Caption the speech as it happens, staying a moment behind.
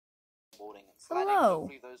snowboarding and sledding. Hello.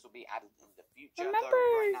 Hopefully those will be added in the future. Remember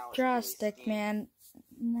Right now Draw a it's really Stickman?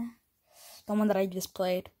 The one that I just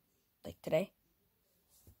played, like today?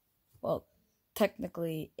 Well,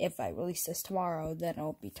 technically, if I release this tomorrow, then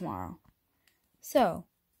it'll be tomorrow. So,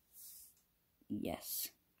 yes,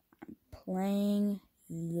 I'm playing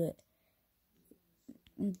the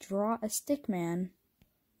Draw a Stickman.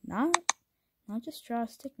 Not just Draw a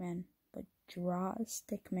Stickman, but Draw a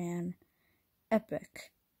Stickman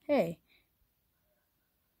Epic. Hey,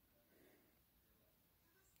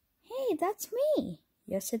 that's me.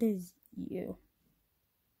 Yes, it is you.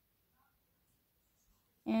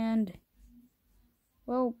 And,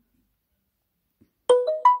 well,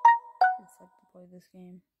 it's like to play this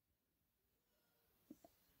game.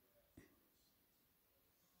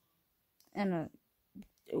 And,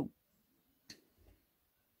 oh.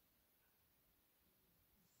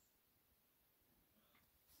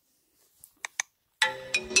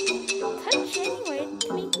 Touch anyway to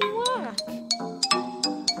make me walk.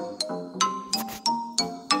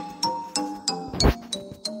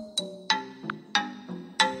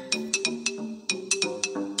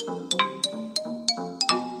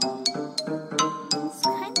 It's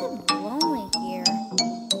kind of lonely here.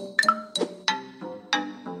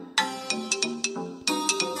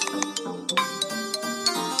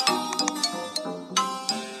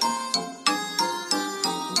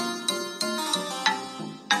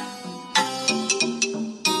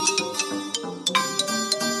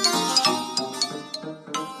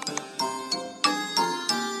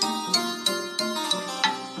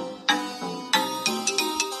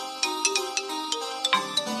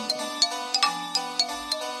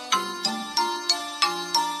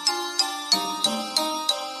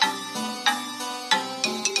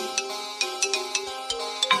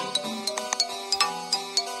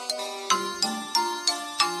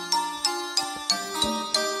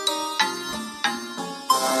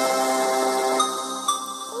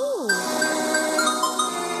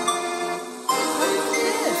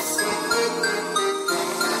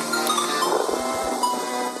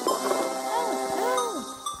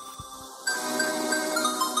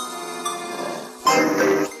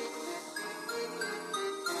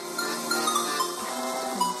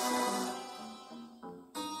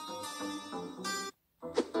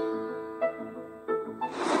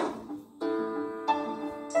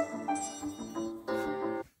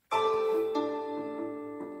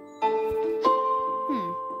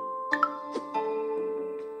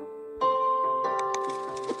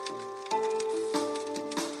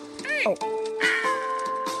 Oh.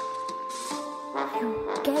 You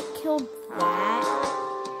get killed that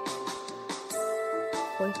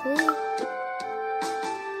quickly?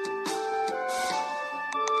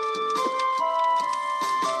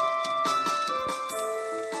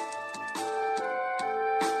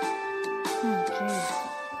 Oh, jeez.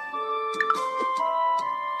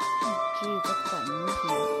 Oh, jeez, look at that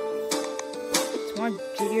movement. It's more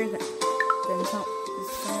jittier than someone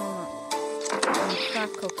on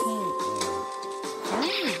crack cocaine.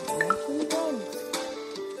 Actually does.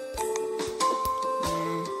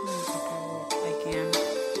 Nah, I can.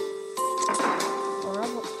 Or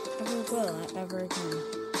ever will ever again.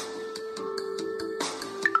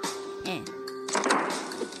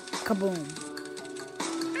 Kaboom.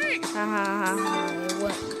 Ha ha ha ha, it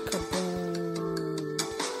went kaboom.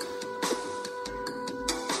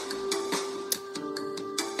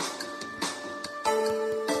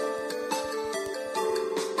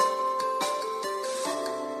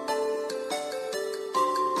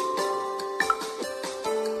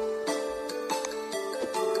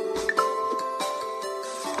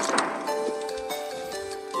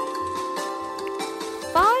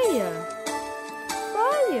 Fire!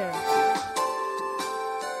 Fire!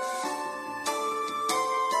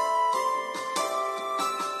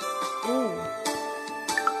 Ooh.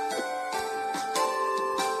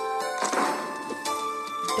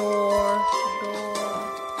 Door.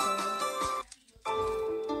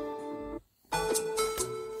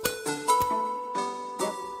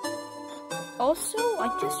 Yep. Also, I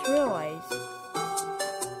just realized.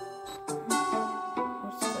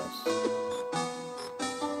 What's this?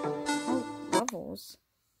 Oh, levels.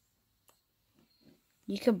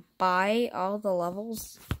 You could buy all the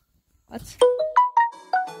levels. What?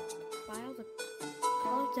 Buy all the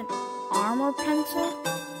colors and armor pencil?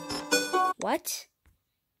 What?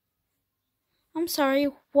 I'm sorry,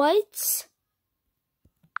 what?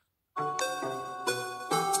 I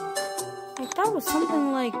thought it was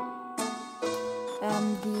something like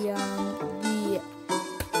the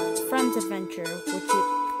Friends Adventure,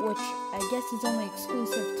 which I guess is only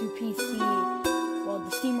exclusive to PC, well,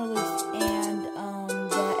 the Steam release and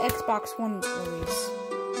the Xbox Xbox One release.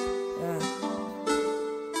 Yeah.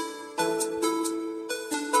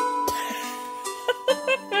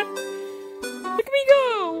 Look at me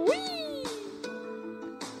go! Whee!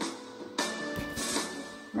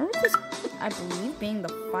 Remember this, I believe, being the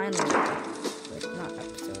final, like, not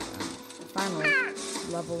episode, the final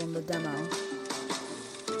level in the demo.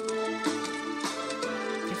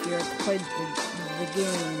 If you ever played the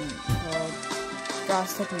game called A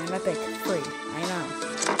Stickman, Epic, free, I know,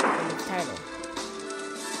 from its title.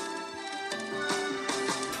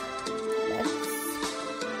 Let's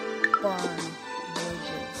burn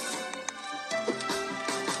villages.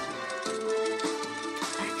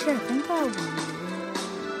 Actually, I think I will.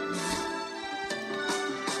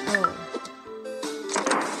 Oh.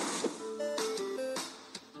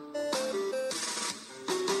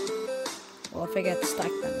 Well, if I get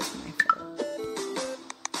stuck, then it's my fault.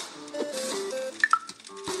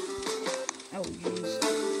 Oh, jeez.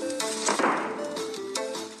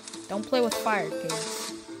 Don't play with fire,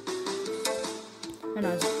 kids.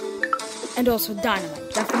 And also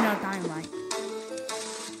dynamite. Definitely not dynamite.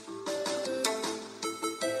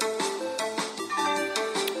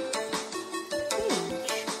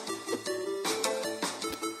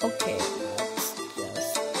 Okay, let's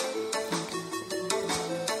just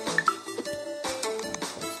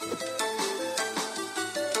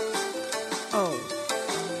oh.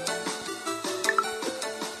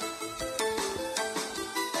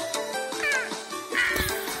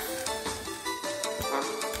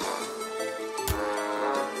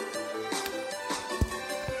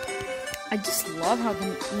 I just love how the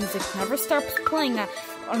music never stops playing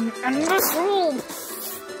in this room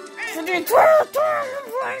for the entire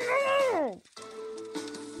time.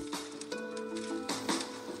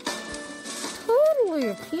 Totally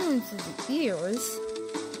appealing to the ears.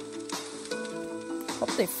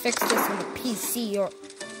 Hope they fix this in the PC or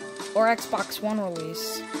Xbox One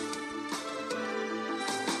release.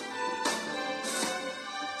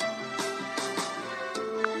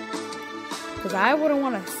 Because I wouldn't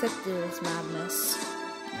want to sit through this madness.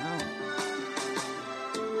 No.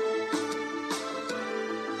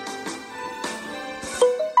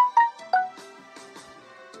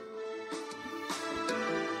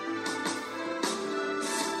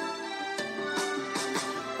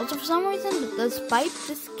 Also, for some reason, despite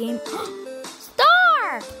this game...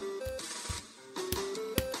 Star!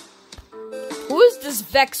 Who is this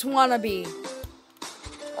Vex wannabe?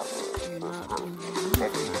 You're not using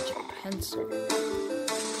magic pencil.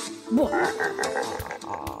 Help!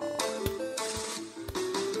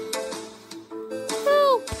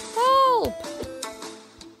 Help!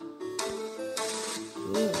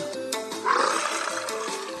 Ooh.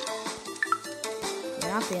 You're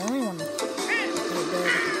not the only one.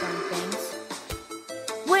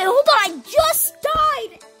 Wait, hold on, I just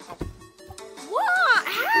died! What?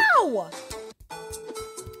 How?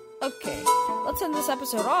 Okay, let's end this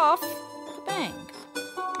episode off with a bang.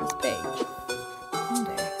 This page. One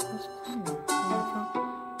day, I was climbing when I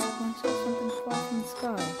saw something fall from the sky. I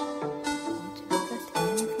went to investigate and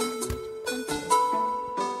found a pencil.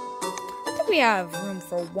 I think we have room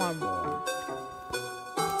for one more.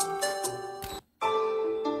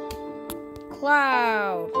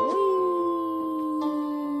 Cloud.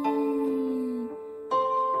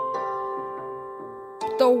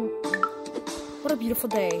 What a beautiful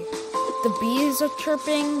day. The bees are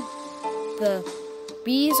chirping. The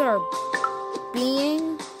bees are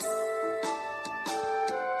being.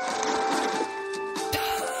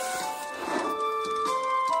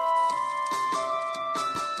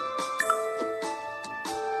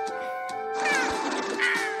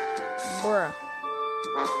 Bruh.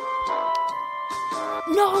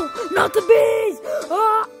 No, not the bees!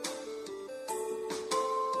 Ah!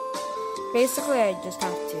 Basically, I just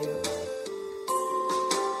have to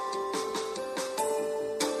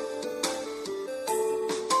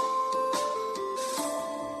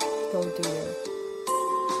go do it.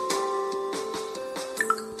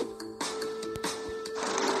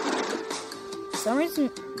 For some reason,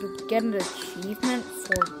 you get an achievement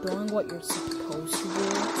for doing what you're supposed to do.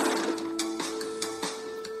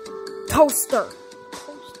 Toaster!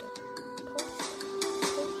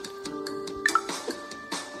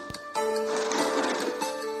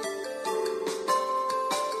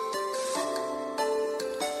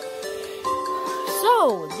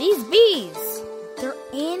 So, these bees, they're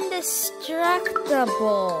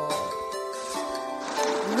indestructible.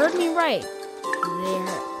 You heard me right.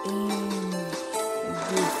 They're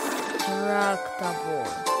indestructible.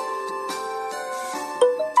 No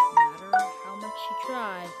matter how much you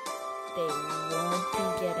try, they won't be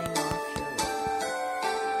getting off your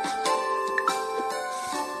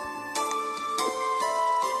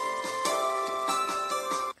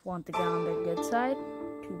want to get on the good side?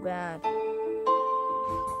 Too bad.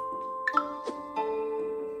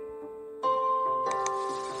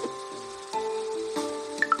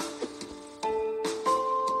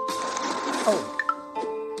 Oh.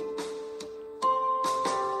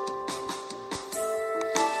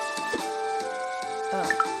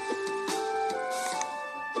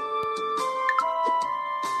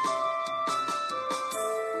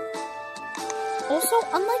 Also,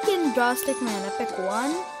 unlike in A Stickman Epic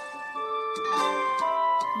 1,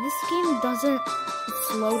 this game doesn't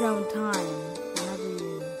slow down time whenever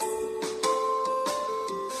you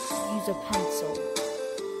use a pencil.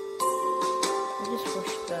 I just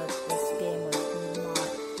wish that this game was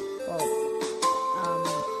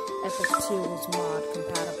Epic 2 was mod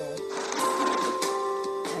compatible.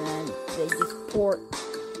 And then they just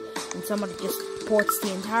and somebody just ports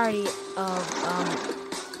the entirety of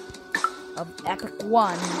Epic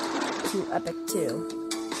 1 to Epic 2.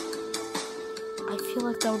 I feel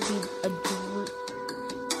like that would be the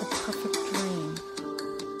perfect dream.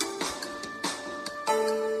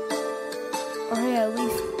 Or hey, at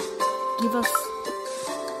least give us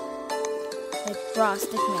like A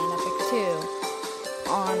Stickman Epic 2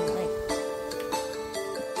 on like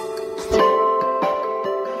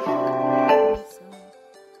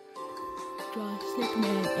A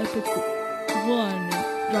Stickman Epic 1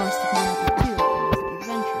 and A Stickman Epic 2 as an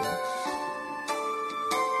adventure.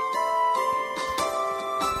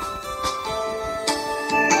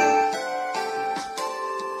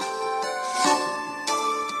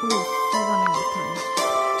 Ooh, we're running out of time.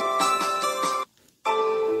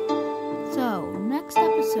 So, next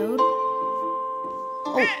episode.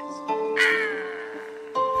 Oh.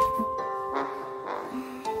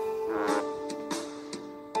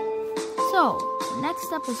 So,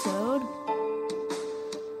 next episode,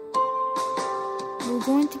 we're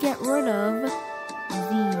going to get rid of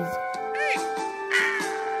these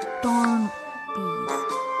darn bees.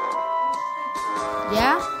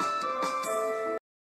 Yeah?